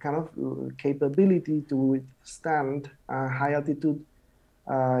 your kind of capability to withstand high altitude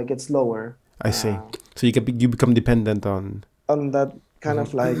gets lower. I see. So you become dependent on. On that kind Mhm. of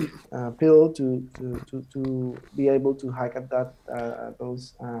like pill to be able to hike at that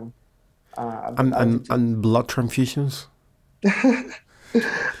those at that altitude. And blood transfusions.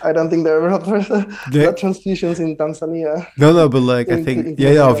 I don't think there are blood The, transfusions in Tanzania no, no, but like I think in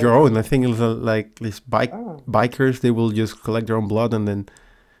yeah, yeah, of your Kilimanjaro. own. I think it's like these Ah, bikers. They will just collect their own blood and then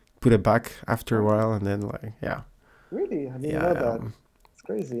put it back after a ah, while, and then like yeah, really? I didn't know yeah, that. It's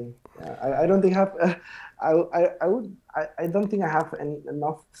crazy. Yeah, I don't think I have. I don't think I have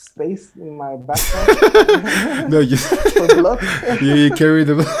enough space in my backpack no, just for blood. you carry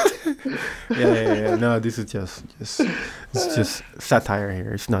the. Yeah. No, this is just it's just satire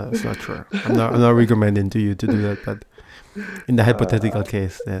here. It's not true. I'm not recommending to you to do that, but in the hypothetical Uh,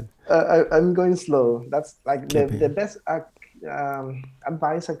 case that I'm going slow. That's like the keeping. best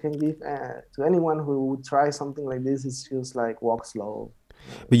advice I can give to anyone who would try something like this is just like walk slow.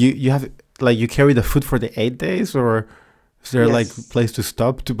 But you have like you carry the food for the 8 days, or is there like Yes, place to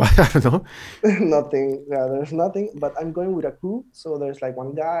stop to buy? I don't know. nothing. Yeah, there's nothing. But I'm going with a crew, so there's like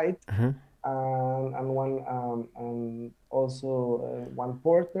one guide Uh-huh. and one also one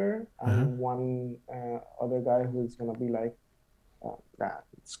porter Uh-huh. and one other guy who's gonna be like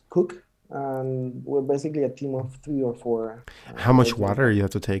it's cook. And we're basically a team of 3 or 4 How much working on water that. you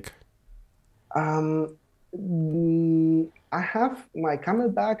have to take? Um, I have my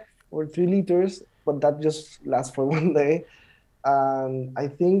camelback for 3 liters, but that just lasts for 1 day. And I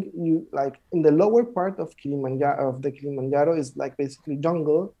think you like in the lower part of Kilimanjaro of the Kilimanjaro is like basically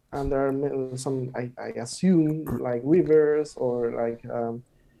jungle, and there are some I assume like rivers or like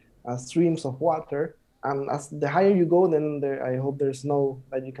streams of water. And as the higher you go, then there I hope there's snow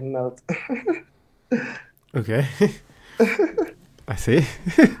that you can melt. Okay, I see.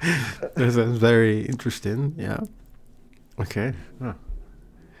 That sounds very interesting. Yeah. Okay. Huh.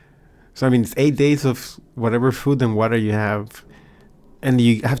 So I mean, it's 8 days of whatever food and water you have, and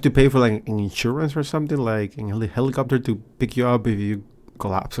you have to pay for like an insurance or something, like a helicopter to pick you up if you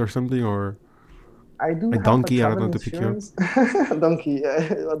collapse or something, or I do a have a donkey. I don't travel know to pick you up. insurance,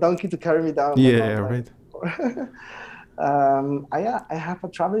 a donkey to carry me down, but not Yeah. like. Right. I have a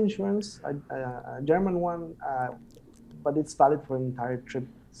travel insurance, a German one, but it's valid for an entire trip.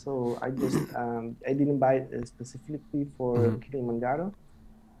 So I didn't buy it specifically for Hmm. Kilimanjaro.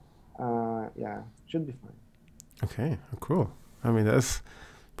 Yeah, should be fine. Okay. Cool. I mean, that's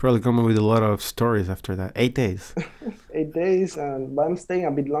probably coming with a lot of stories after that. 8 days. 8 days, but I'm staying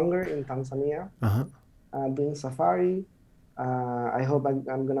a bit longer in Tanzania, Uh huh. doing safari. I hope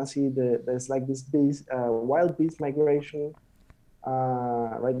I'm gonna see there's like this bees, wild bees migration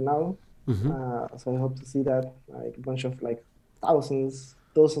right now. Hmm. So I hope to see that like a bunch of like dozens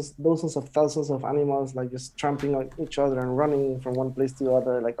of animals like just tramping on each other and running from one place to the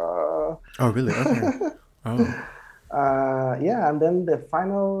other like Oh, really? Okay. Oh. Yeah, and then the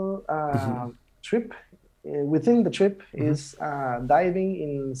final Mm-hmm. trip within the trip Mm-hmm. is diving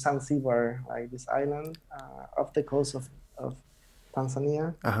in Zanzibar, like this island off the coast of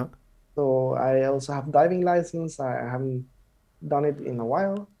Tanzania. Uh-huh. So I also have diving license. I haven't done it in a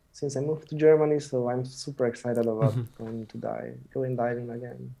while since I moved to Germany, so I'm super excited about Mm-hmm. going diving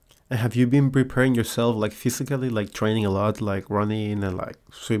again. And have you been preparing yourself like physically, like training a lot, like running and like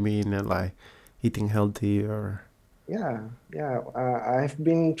swimming and like eating healthy or? Yeah, yeah. I've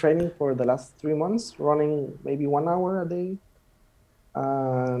been training for the last 3 months, running maybe 1 hour a day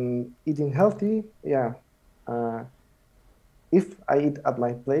and eating healthy. Yeah. Uh, if I eat at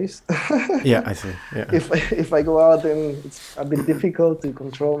my place, Yeah, I see. Yeah. if I go out, then it's a bit difficult to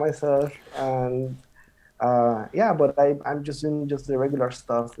control myself. And yeah, but I'm just doing just the regular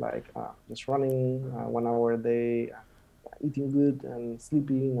stuff like just running 1 hour a day, eating good and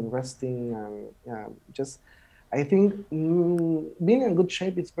sleeping and resting and yeah, just I think being in good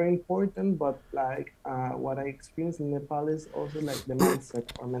shape is very important, but like what I experienced in Nepal is also like the mindset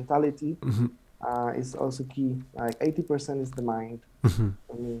or mentality Mm-hmm. is also key. Like 80% is the mind. Mm-hmm.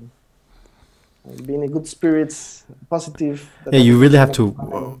 I mean, like being in good spirits, positive, that Yeah, you really everything's have gonna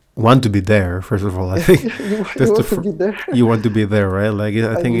to be fine. want to be there. First of all, I think You that's want to be there, you want to be there, right? Like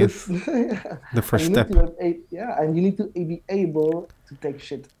I and think you it's need, yeah, the and first you need step. to have yeah, and you need to be able to take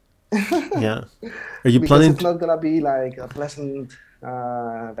shit. Yeah. Are you Because planning it's to? not gonna be like a pleasant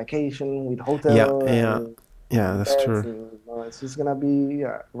vacation with Yeah, hotel yeah, yeah. and That's beds true. and no, it's just gonna be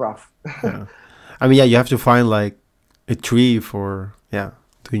rough. Yeah. I mean, yeah, you have to find like a tree for yeah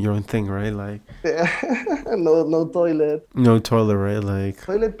doing your own thing, right? Like Yeah. No toilet. no toilet, right? Like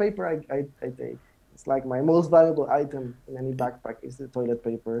Toilet paper I take. It's like my most valuable item in any backpack is the toilet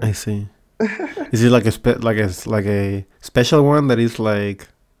paper. I see. Is it like like a special one that is like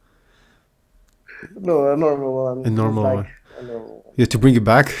No, a normal a one. Just normal like one? a normal You have to bring it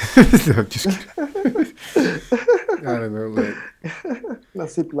back. No, I'm just kidding. one. I don't know, like No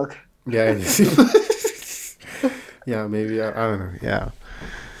Ziploc. yeah, yeah, maybe I don't know. Yeah,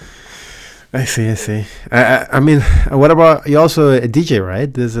 I see, I see. I mean, what about you? Also a DJ,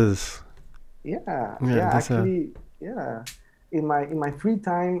 right? This is Yeah, yeah, yeah, that's a. actually, yeah. In my free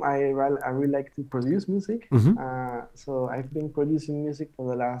time, I really like to produce music. Mm-hmm. So I've been producing music for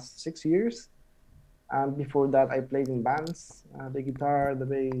the last 6 years. And before that, I played in bands, the guitar, the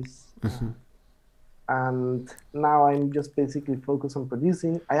bass. Mm-hmm. And now I'm just basically focused on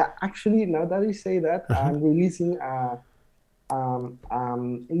producing. Actually, now that you say that, Uh-huh. I'm releasing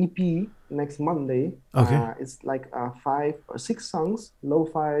EP next Monday. Okay. It's like 5 or 6 songs,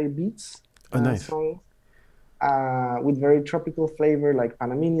 lo-fi beats Oh, nice. songs with very tropical flavor, like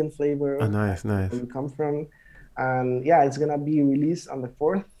Panamanian Oh, flavor, nice, where nice. we come from. And yeah, it's gonna be released on the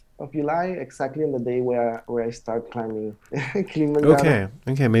 4th of July, exactly on the day where I start climbing Kilimanjaro. Okay,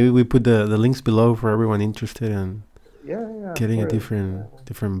 okay. Maybe we put the links below for everyone interested in Yeah, yeah, of getting a course.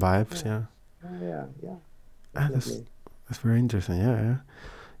 different vibes. Yeah, Yeah. yeah, yeah, Ah, definitely. that's very interesting. Yeah, yeah.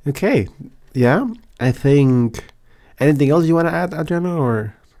 Okay. Yeah. I think anything else you want to add, Adriano,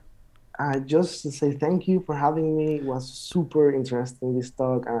 or Just to say thank you for having me. It was super interesting this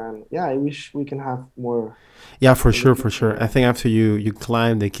talk, and yeah, I wish we can have more yeah, for in the sure, for sure. I future. think after you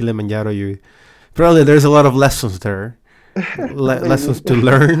climb the Kilimanjaro, you probably there's a lot of lessons there, Maybe. lessons to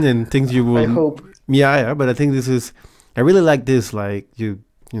learn and things you I will. hope. Yeah, yeah. But I think this is. I really like this, like you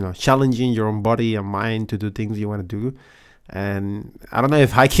know, challenging your own body and mind to do things you want to do. And I don't know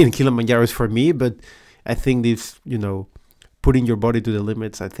if hiking Kilimanjaro is for me, but I think this, you know, putting your body to the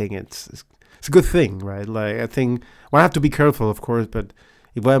limits, I think it's a good thing, right? Like I think one have to be careful, of course, but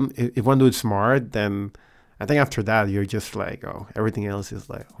if one do it smart, then I think after that you're just like, oh, everything else is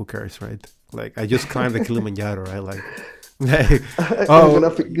like, who cares, right? Like I just climbed the Kilimanjaro, right? Like, I'm oh, gonna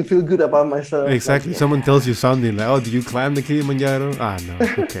feel good about myself. Like, exactly. Someone tells you something like, oh, did you climb the Kilimanjaro? Ah, no.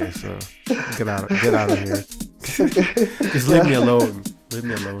 Okay, so get out of here. okay, Just leave me yeah. alone. Leave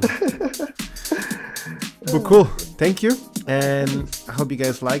me alone. But cool. Thank you. And Thanks. I hope you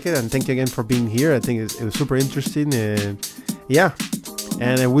guys like it. And thank you again for being here. I think it was super interesting. And yeah.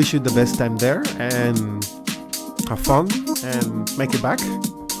 And I wish you the best time there. And have fun. And make it back.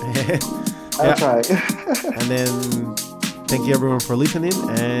 I'll Yeah. try. And then thank you everyone for listening.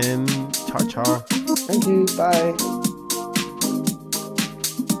 And ciao, ciao. Thank you. Bye.